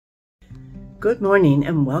Good morning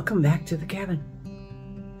and welcome back to the cabin.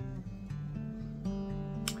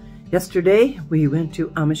 Yesterday we went to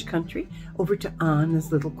Amish country over to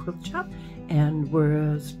Anna's little quilt shop and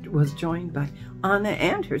was joined by Anna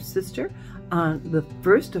and her sister on the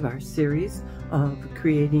first of our series of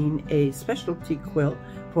creating a specialty quilt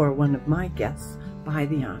for one of my guests by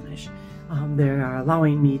the Amish. They are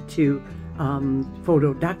allowing me to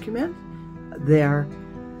photo document their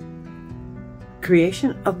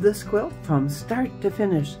creation of this quilt from start to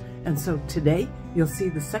finish. And so today you'll see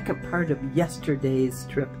the second part of yesterday's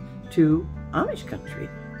trip to Amish country.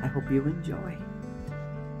 I hope you enjoy.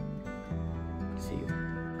 See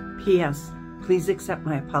you. P.S. Please accept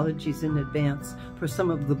my apologies in advance for some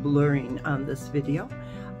of the blurring on this video.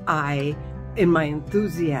 In my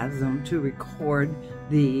enthusiasm to record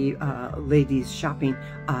the ladies shopping,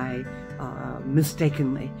 I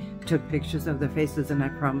mistakenly took pictures of their faces, and I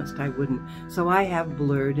promised I wouldn't. So I have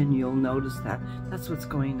blurred, and you'll notice that. That's what's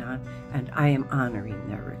going on, and I am honoring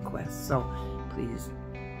their request. So please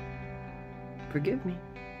forgive me.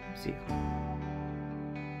 See you.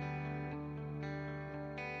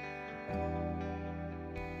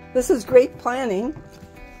 This is great planning.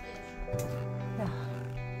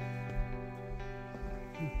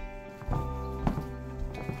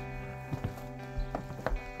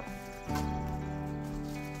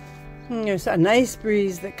 There's a nice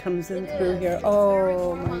breeze that comes in through here.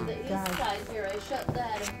 Oh my on the east side here. I shut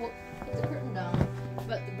that and put the curtain down,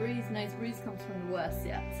 but the nice breeze comes from the west.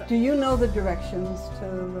 Yeah. So. Do you know the directions to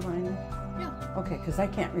Lovina? Yeah. Okay, because I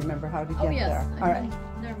can't remember how to get there. All right.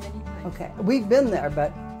 There are many times. Okay, we've been there,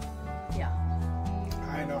 but yeah.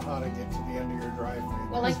 I know how to get to the end of your driveway.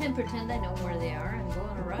 Well, I can pretend I know where they are and go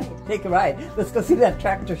on a ride. Take a ride. Let's go see that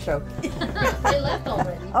tractor show. They left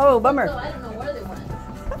already. Oh, bummer. So I don't know where they went.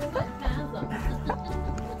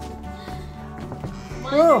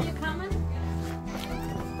 Whoa. Are you coming?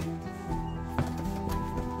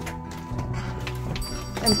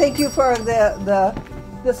 And thank you for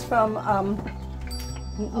this from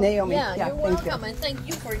Naomi. Yeah, you're welcome. And thank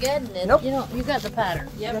you for getting it. Nope. You know, you got the pattern.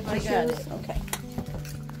 Yep, I got it. Okay.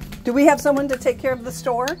 Do we have someone to take care of the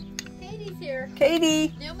store? Katie's here.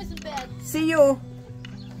 Katie. Naomi's in bed. See you.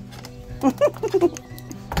 Here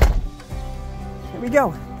we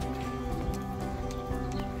go.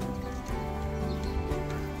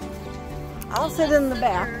 I'll sit in the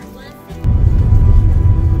back.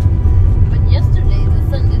 But yesterday the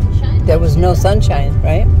sun didn't shine. There was no sunshine,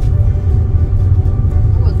 right?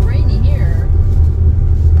 It was rainy here.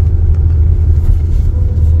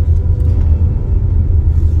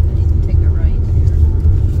 I need to take a right here.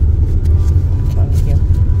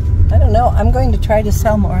 I don't know. I'm going to try to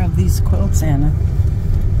sell more of these quilts, Anna.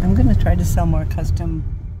 I'm going to try to sell more custom.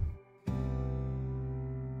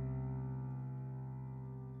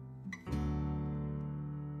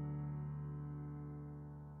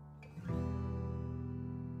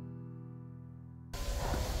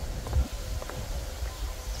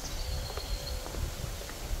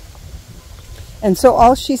 And so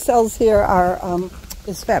all she sells here are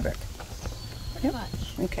is fabric. Pretty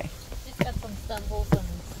much. Okay. She's got some stumbles and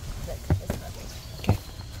that kind of stuff. Okay.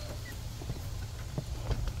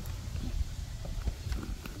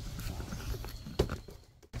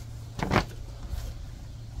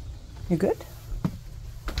 You good?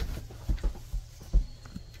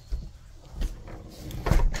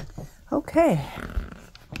 Okay.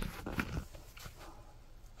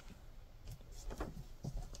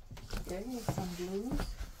 There is some blues.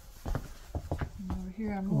 And over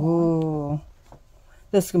here I'm Ooh.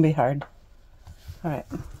 This is going to be hard. All right.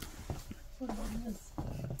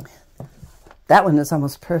 That one is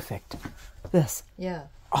almost perfect. This. Yeah.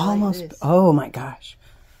 Almost. Oh my gosh.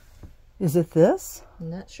 Is it this? I'm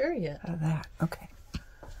not sure yet. Or that? Okay.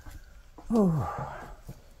 Oh.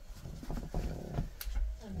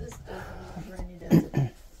 And this doesn't look rainy, does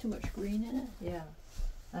it? Too much green in it? Yeah.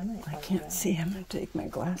 I can't see. I'm going to take my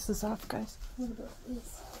glasses off, guys. What about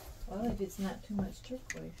this? Well, if it's not too much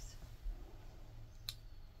turquoise.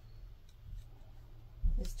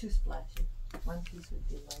 It's too splashy. One piece would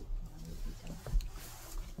be light, one would be dark.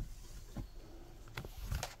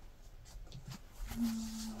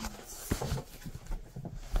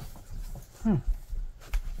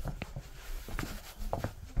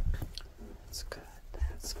 That's good.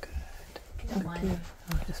 That's good. Okay.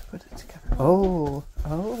 I'll just put it together. Oh.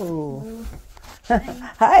 Oh.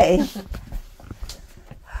 Hi.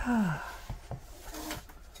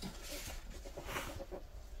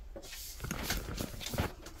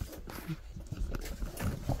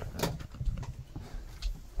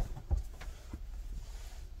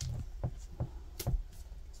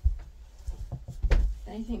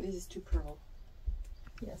 I think this is too purple.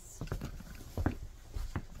 Yes.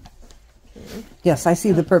 Yes, I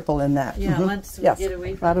see the purple in that. Yeah, Mhm. once we Yes, get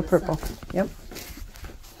away a from lot of the purple. sun. Yep.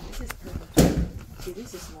 This is purple. See,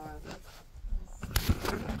 this is more of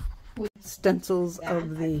it. Stencils That, of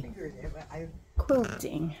I the figured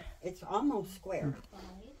quilting. it's almost square.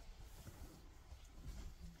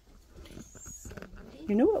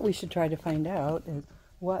 You know what we should try to find out is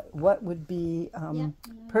what would be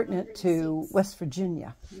pertinent to West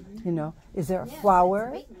Virginia. You know, is there a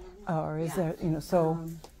flower, or is there, you know, so,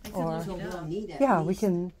 or So we'll need at yeah, we least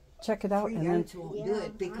can check it out, 3 and then yards won't do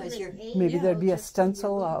it because you're maybe there'd be a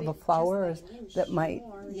stencil of a flower that might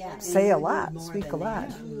say a lot, speak a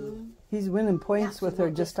lot. He's winning points with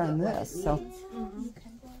her just on this, so.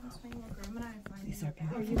 These are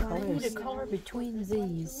beautiful I need a colors. color between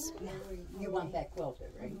these. you want that quilted,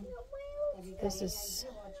 right? This is.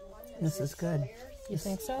 This is good. You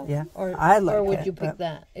think so? Yeah, Or I like Or would it, you pick but-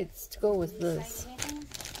 that? It's to go with this.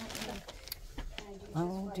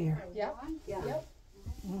 Oh dear.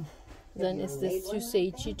 Then is this too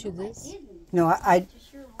sagey to this? No,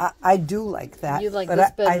 I do like that. You like but this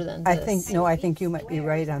I better than I this. think, no, I think you might be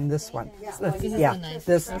right on this one. This is Yeah, a nice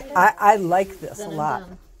this, one. I like this a Then I'm lot.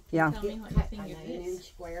 done. Yeah. Tell me what you think A of 9-inch this.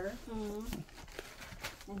 square.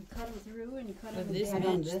 And cut them through and cut Would them this down.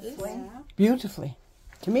 match this this? way. Beautifully.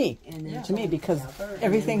 To me. And then To me, because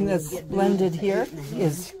everything that's blended here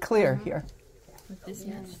is clear here, With this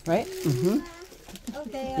match? right? Mm-hmm.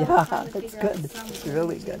 Okay, Yeah, it's good. It's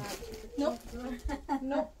really good. Nope.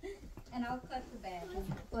 Nope. And I'll cut the bag,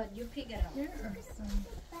 but you pick it up.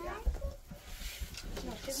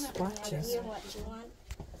 Swatches. What you want?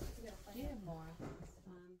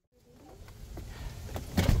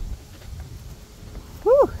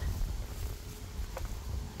 Whew.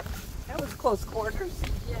 That was close quarters.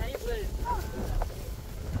 Yeah, it would.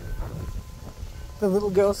 The little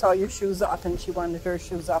girl saw your shoes off and she wanted her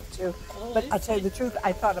shoes off too. But I'll tell you the truth,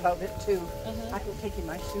 I thought about it too. I can take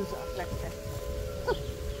my shoes off next time.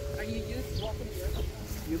 Are you used to walking your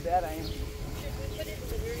You bet I am. put it in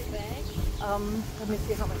the dirty bag? Let me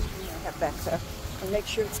see how much room I have back there and make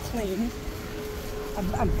sure it's clean.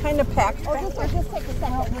 I'm kind of packed. Just take a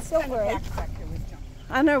second. It's still worry.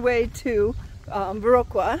 On our way to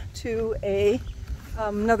Viroqua to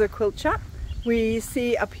another quilt shop. We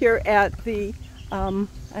see up here at the an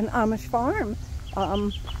Amish farm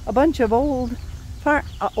a bunch of old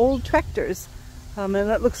tractors, and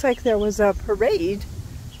it looks like there was a parade,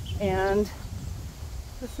 and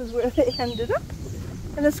this is where they ended up,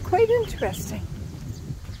 and it's quite interesting.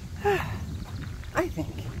 I think.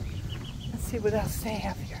 Let's see what else they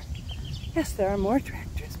have here. Yes, there are more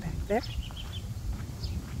tractors back there.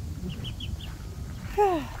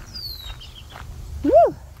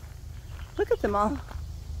 Woo! Look at them all.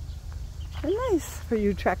 They're nice for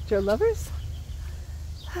you tractor lovers.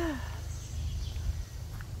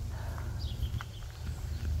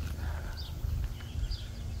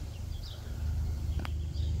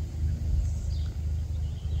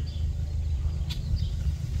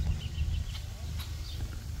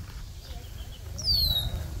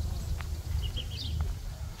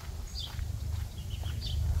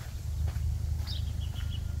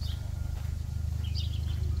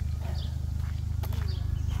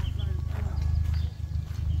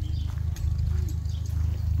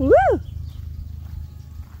 Woo!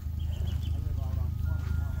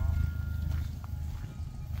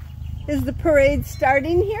 Is the parade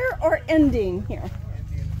starting here or ending here?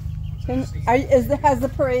 Has the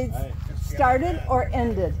parade started or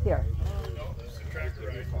ended here?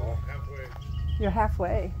 You're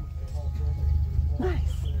halfway.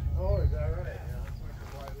 Nice.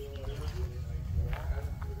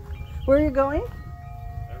 Where are you going?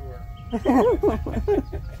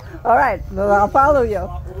 All right, well, I'll follow you.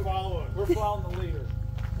 We're following the leader.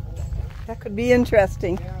 That could be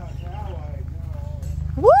interesting.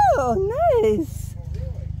 Whoa, nice.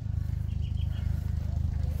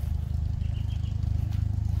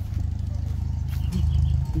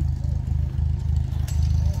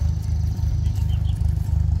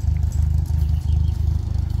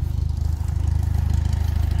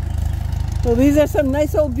 Well, these are some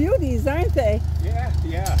nice old beauties, aren't they?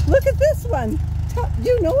 Yeah. Look at this one. Do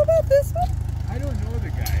you know about this one? I don't know the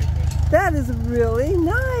guy, but That is really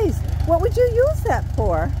nice. What would you use that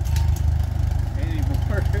for?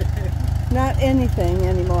 anymore. Not anything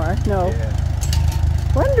anymore. No.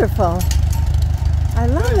 Yeah. Wonderful. I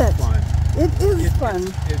love it. Fun. It is fun.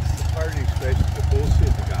 It's the party, especially the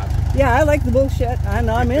bullshit, the gossip. Yeah, I like the bullshit. I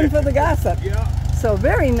know I'm in for the gossip. Yeah. So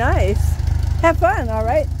very nice. Have fun, all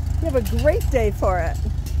right? You have a great day for it.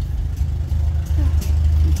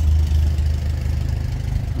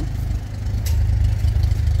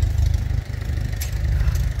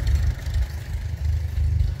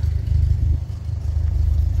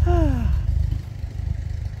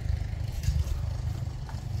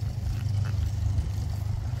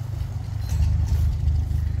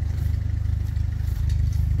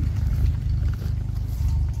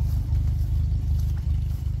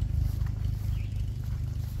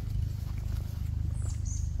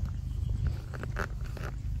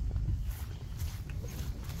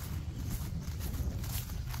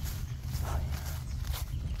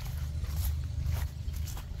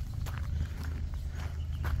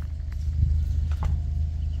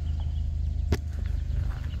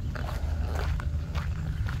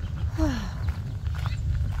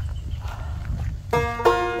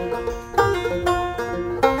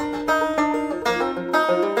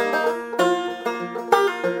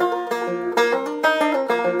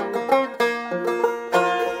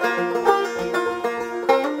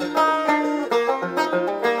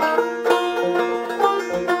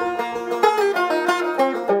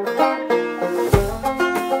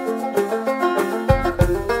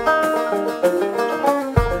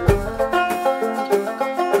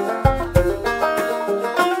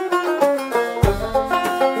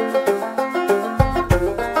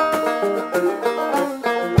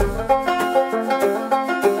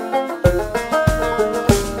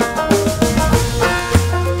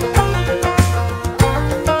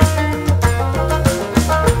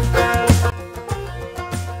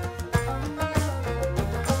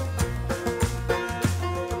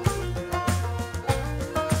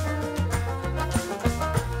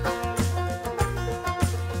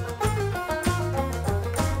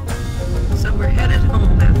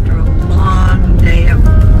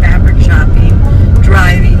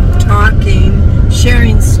 talking,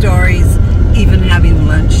 sharing stories, even having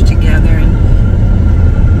lunch together and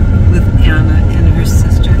with Anna and her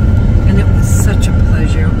sister. And it was such a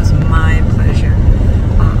pleasure. It was my pleasure.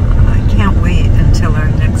 I can't wait until our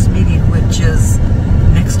next meeting, which is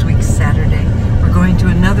next week, Saturday. We're going to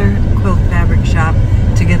another quilt fabric shop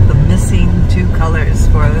to get the missing 2 colors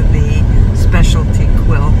for the specialty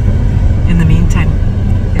quilt. In the meantime,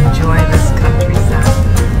 enjoy this countryside.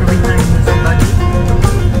 We're behind this buggy.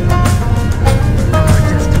 And we're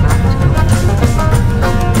just about to go.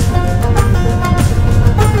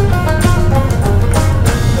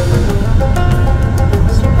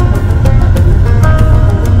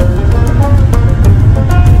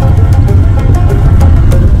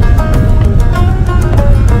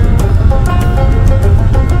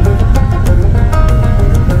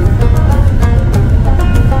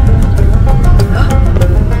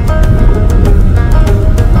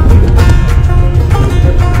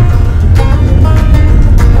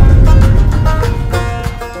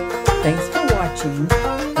 Thanks for watching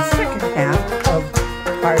the second half of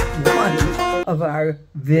part 1 of our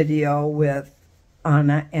video with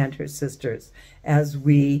Anna and her sisters as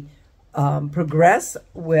we progress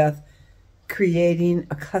with creating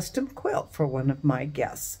a custom quilt for one of my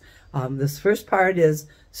guests. This first part is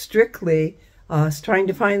strictly trying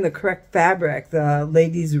to find the correct fabric. The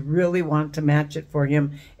ladies really want to match it for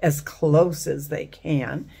him as close as they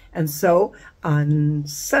can. And so on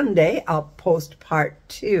Sunday, I'll post part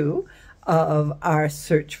 2 of our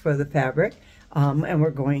search for the fabric. And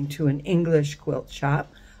we're going to an English quilt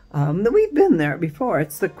shop. We've been there before.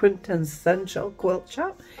 It's the Quintessential Quilt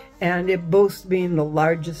Shop, and it boasts being the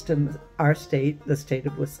largest in our state, the state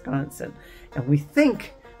of Wisconsin. And we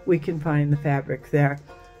think we can find the fabric there.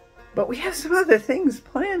 But we have some other things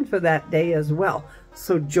planned for that day as well.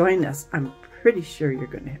 So join us. I'm pretty sure you're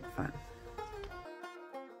going to have fun.